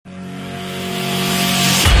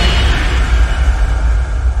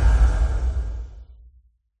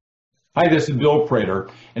Hi, this is Bill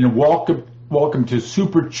Prater, and welcome to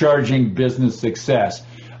Supercharging Business Success.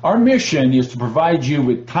 Our mission is to provide you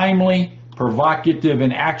with timely, provocative,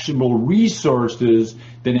 and actionable resources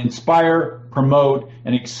that inspire, promote,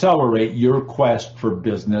 and accelerate your quest for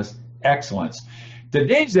business excellence.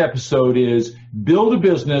 Today's episode is Build a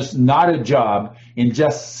Business, Not a Job, in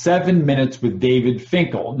just 7 minutes with David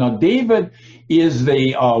Finkel. Now, David is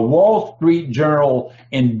the Wall Street Journal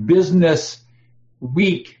and Business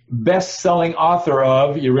Week best-selling author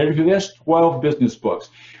of, you ready for this? 12 business books.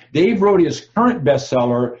 Dave wrote his current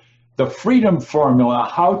bestseller, The Freedom Formula,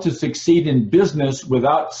 How to Succeed in Business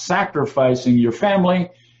Without Sacrificing Your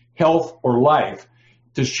Family, Health, or Life,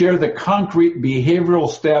 to share the concrete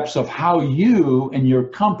behavioral steps of how you and your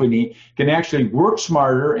company can actually work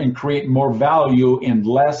smarter and create more value in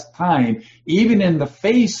less time, even in the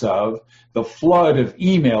face of the flood of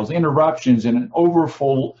emails, interruptions, and an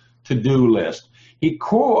overfull to-do list. He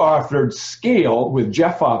co-authored Scale with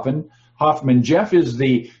Jeff Hoffman. Jeff is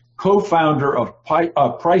the co-founder of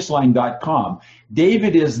Priceline.com.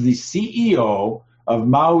 David is the CEO of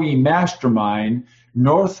Maui Mastermind,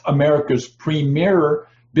 North America's premier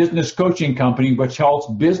business coaching company, which helps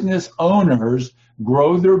business owners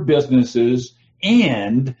grow their businesses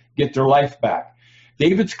and get their life back.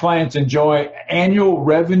 David's clients enjoy annual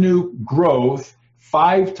revenue growth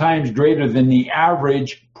 5 times greater than the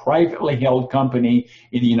average privately held company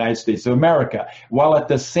in the United States of America, while at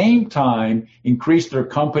the same time increase their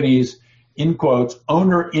company's, in quotes,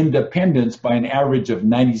 owner independence by an average of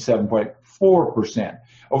 97.4%.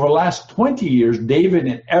 Over the last 20 years, David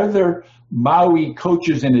and other Maui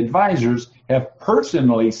coaches and advisors have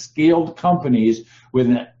personally scaled companies with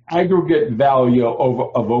an aggregate value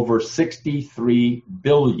of over $63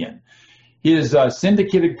 billion. His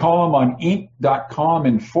syndicated column on Inc.com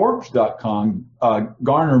and Forbes.com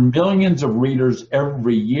garner millions of readers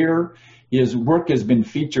every year. His work has been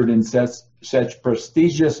featured in such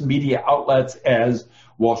prestigious media outlets as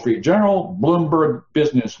Wall Street Journal, Bloomberg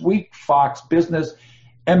Business Week, Fox Business,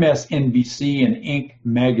 MSNBC, and Inc.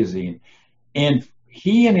 magazine. And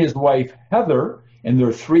he and his wife, Heather, and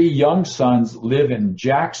their 3 young sons live in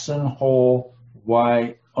Jackson Hole,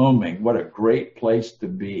 Wyoming. What a great place to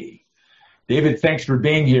be. David, thanks for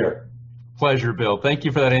being here. Pleasure, Bill. Thank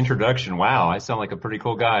you for that introduction. Wow, I sound like a pretty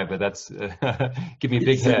cool guy, but that's give me a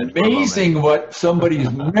big head. It's amazing what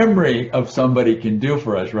somebody's memory of somebody can do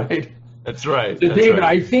for us, right? That's right. So, that's David,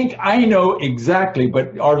 right. I think I know exactly,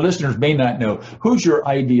 but our listeners may not know. Who's your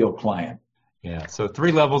ideal client? Yeah, so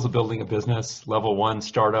 3 levels of building a business. Level 1,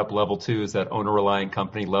 startup. Level 2 is that owner-reliant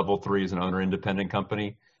company. Level 3 is an owner-independent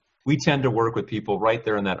company. We tend to work with people right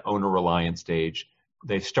there in that owner-reliant stage.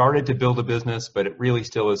 They've started to build a business, but it really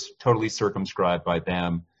still is totally circumscribed by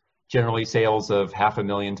them. Generally sales of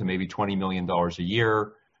 $500,000 to maybe $20 million a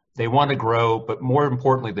year. They want to grow, but more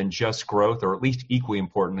importantly than just growth, or at least equally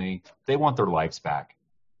importantly, they want their lives back.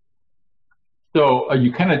 So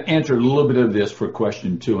you kind of answered a little bit of this for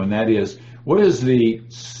question 2, and that is, what is the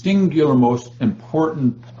singular most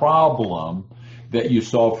important problem that you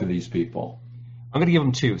solve for these people? I'm going to give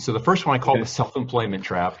them 2. So the first one I call the self-employment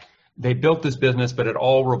trap. They built this business, but it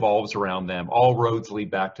all revolves around them. All roads lead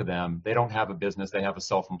back to them. They don't have a business. They have a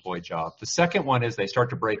self-employed job. The second one is they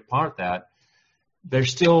start to break apart that. They're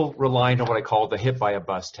still relying on what I call the hit by a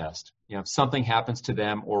bus test. You know, if something happens to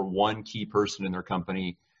them or one key person in their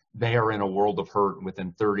company, they are in a world of hurt.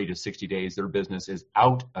 Within 30 to 60 days, their business is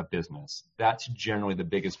out of business. That's generally the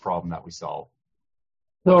biggest problem that we solve.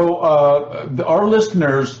 So our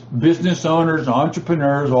listeners, business owners,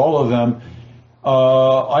 entrepreneurs, all of them,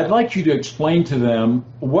 I'd like you to explain to them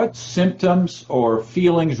what symptoms or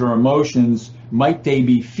feelings or emotions might they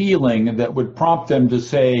be feeling that would prompt them to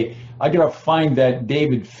say, I got to find that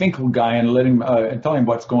David Finkel guy and let him tell him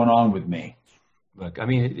what's going on with me. Look, I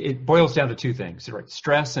mean, it boils down to 2 things, right?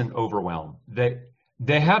 Stress and overwhelm.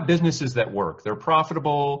 They have businesses that work. They're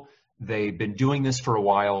profitable. They've been doing this for a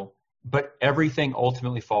while, but everything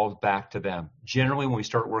ultimately falls back to them. Generally, when we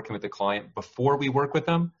start working with the client, before we work with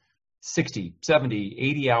them, 60, 70,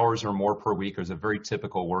 80 hours or more per week is a very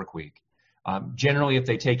typical work week. Generally, if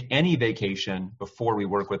they take any vacation before we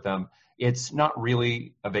work with them, it's not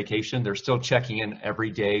really a vacation. They're still checking in every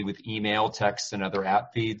day with email, texts, and other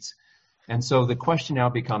app feeds. And so the question now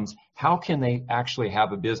becomes, how can they actually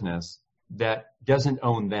have a business that doesn't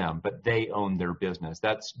own them, but they own their business?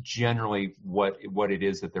 That's generally what it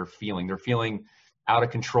is that they're feeling. They're feeling out of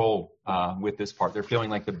control with this part. They're feeling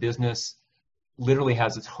like the business literally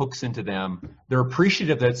has its hooks into them. They're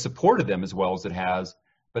appreciative that it supported them as well as it has,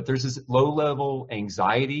 but there's this low-level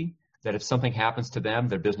anxiety that if something happens to them,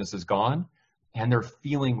 their business is gone, and they're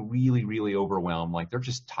feeling really, really overwhelmed, like they're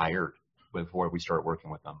just tired. before we start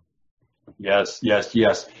working with them. Yes, yes,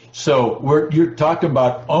 yes. So you're talking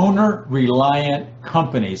about owner-reliant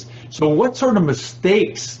companies. So what sort of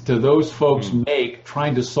mistakes do those folks make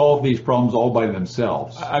trying to solve these problems all by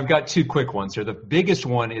themselves? I've got two quick ones here. The biggest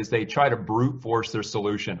one is they try to brute force their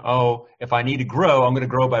solution. Oh, if I need to grow, I'm going to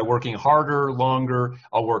grow by working harder, longer.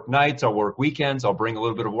 I'll work nights, I'll work weekends, I'll bring a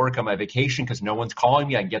little bit of work on my vacation because no one's calling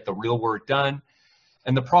me. I can get the real work done.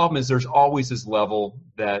 And the problem is there's always this level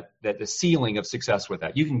that the ceiling of success with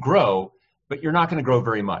that. You can grow, but you're not going to grow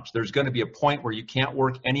very much. There's going to be a point where you can't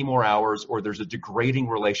work any more hours, or there's a degrading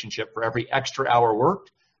relationship. For every extra hour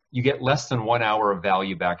worked, you get less than 1 hour of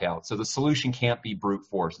value back out. So the solution can't be brute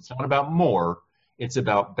force. It's not about more, it's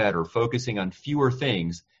about better, focusing on fewer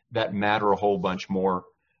things that matter a whole bunch more.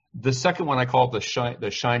 The second one I call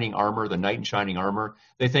the shining armor, the knight in shining armor.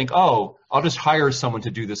 They think, oh, I'll just hire someone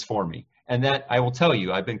to do this for me. And that, I will tell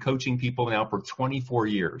you, I've been coaching people now for 24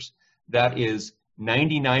 years. That is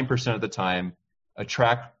 99% of the time a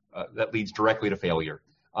track that leads directly to failure.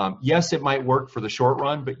 Yes, it might work for the short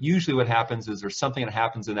run, but usually what happens is there's something that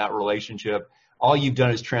happens in that relationship. All you've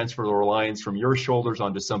done is transfer the reliance from your shoulders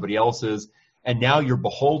onto somebody else's, and now you're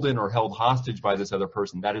beholden or held hostage by this other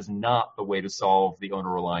person. That is not the way to solve the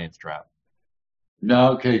owner reliance trap.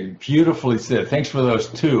 No, okay, beautifully said. Thanks for those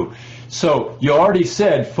two. So you already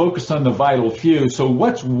said focus on the vital few. So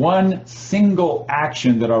what's one single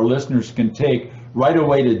action that our listeners can take right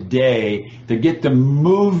away today to get them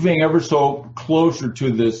moving ever so closer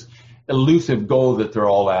to this elusive goal that they're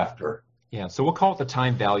all after? Yeah, so we'll call it the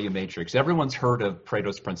time value matrix. Everyone's heard of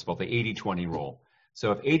Pareto's principle, the 80-20 rule.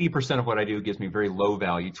 So if 80% of what I do gives me very low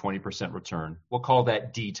value, 20% return, we'll call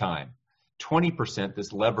that D time. 20%,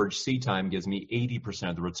 this leveraged C time, gives me 80%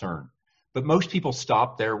 of the return. But most people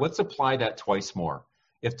stop there. Let's apply that twice more.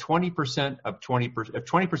 If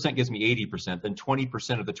 20% gives me 80%, then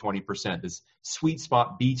 20% of the 20%, this sweet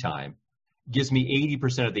spot B time, gives me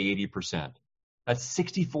 80% of the 80%. That's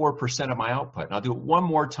 64% of my output. And I'll do it one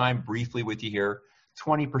more time briefly with you here.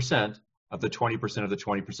 20% of the 20% of the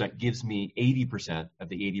 20% gives me 80% of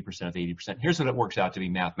the 80% of the 80%. Here's what it works out to be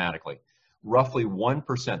mathematically. Roughly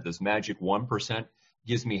 1%, this magic 1%,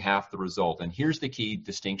 gives me half the result. And here's the key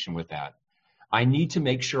distinction with that. I need to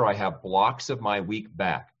make sure I have blocks of my week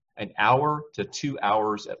back, an hour to 2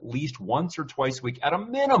 hours, at least once or twice a week, at a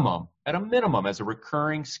minimum, as a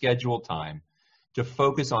recurring scheduled time, to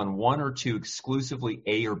focus on one or two exclusively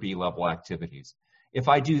A or B level activities. If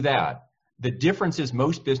I do that, the difference is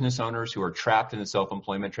most business owners who are trapped in the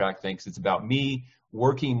self-employment track thinks it's about me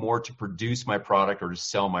working more to produce my product or to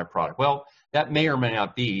sell my product. Well, that may or may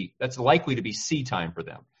not be. That's likely to be C time for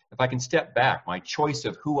them. If I can step back, my choice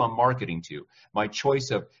of who I'm marketing to, my choice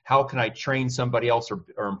of how can I train somebody else or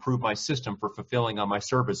improve my system for fulfilling on my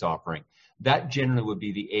service offering, that generally would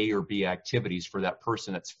be the A or B activities for that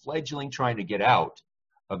person that's fledgling trying to get out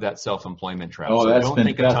of that self-employment trap. Oh, so that's don't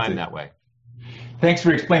fantastic. think of time that way. Thanks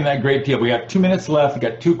for explaining that great deal. We got 2 minutes left. We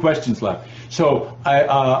got 2 questions left. So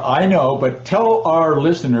I know, but tell our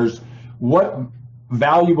listeners what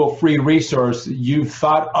valuable free resource you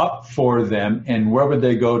thought up for them, and where would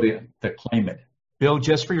they go to claim it? Bill,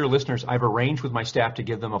 just for your listeners, I've arranged with my staff to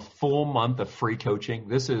give them a full month of free coaching.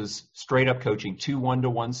 This is straight up coaching, 2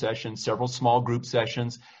 one-to-one sessions, several small group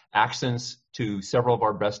sessions, access to several of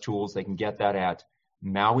our best tools. They can get that at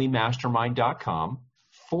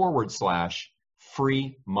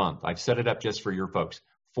MauiMastermind.com/free month. I've set it up just for your folks,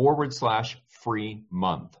 /free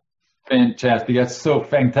month. Fantastic. That's so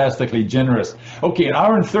fantastically generous. Okay, an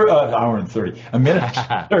hour and 30, a minute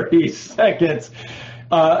and 30 seconds.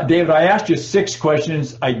 David, I asked you 6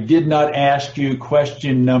 questions. I did not ask you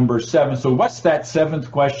question number 7. So what's that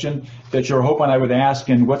 7th question that you're hoping I would ask,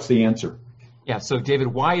 and what's the answer? Yeah, so David,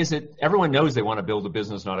 why is it, everyone knows they want to build a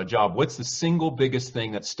business, not a job. What's the single biggest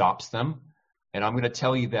thing that stops them? And I'm going to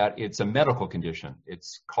tell you that it's a medical condition.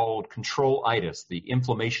 It's called control-itis, the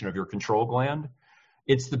inflammation of your control gland.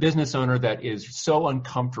 It's the business owner that is so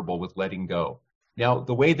uncomfortable with letting go. Now,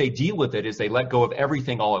 the way they deal with it is they let go of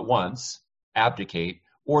everything all at once, abdicate,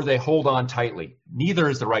 or they hold on tightly. Neither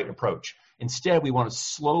is the right approach. Instead, we want to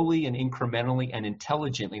slowly and incrementally and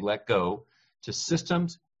intelligently let go to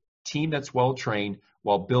systems, team that's well-trained,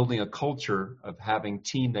 while building a culture of having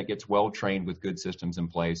team that gets well-trained with good systems in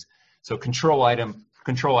place. So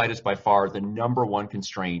control-itis by far the number one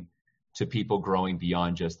constraint to people growing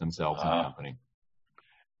beyond just themselves in the company.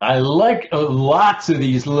 I like lots of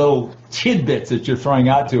these little tidbits that you're throwing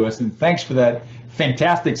out to us, and thanks for that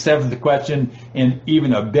fantastic 7th question and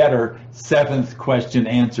even a better 7th question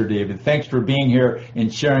answer, David. Thanks for being here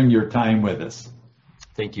and sharing your time with us.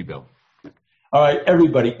 Thank you, Bill. All right,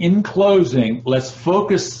 everybody, in closing, let's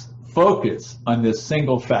focus focus on this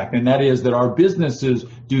single fact, and that is that our businesses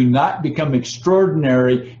do not become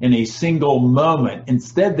extraordinary in a single moment.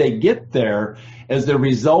 Instead, they get there as the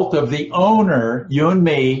result of the owner, you and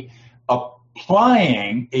me,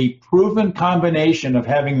 applying a proven combination of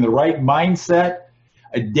having the right mindset,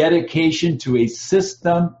 a dedication to a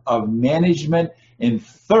system of management, and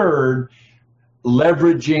third,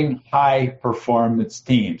 leveraging high performance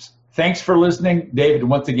teams. Thanks for listening. David,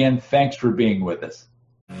 once again, thanks for being with us.